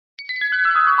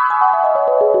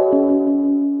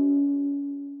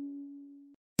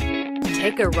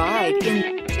Take a ride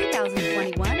in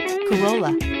 2021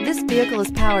 Corolla. This vehicle is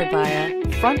powered by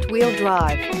a front-wheel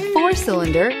drive,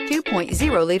 4-cylinder,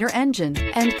 2.0-liter engine,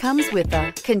 and comes with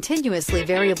a continuously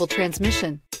variable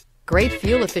transmission. Great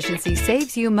fuel efficiency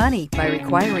saves you money by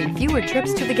requiring fewer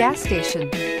trips to the gas station.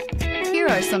 Here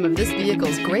are some of this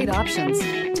vehicle's great options: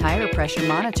 tire pressure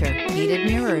monitor, heated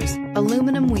mirrors,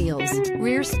 aluminum wheels,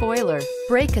 rear spoiler,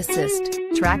 brake assist,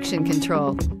 traction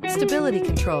control, stability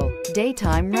control,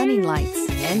 daytime running lights,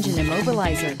 engine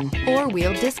immobilizer,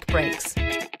 4-wheel disc brakes.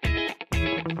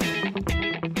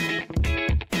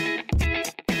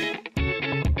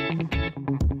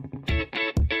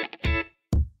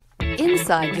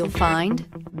 Inside you'll find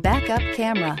backup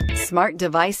camera, smart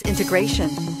device integration,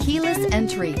 keyless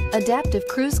entry, adaptive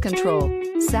cruise control,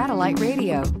 satellite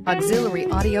radio, auxiliary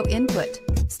audio input,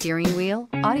 steering wheel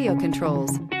audio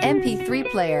controls, MP3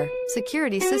 player,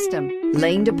 security system,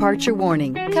 lane departure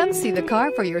warning. Come see the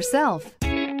car for yourself.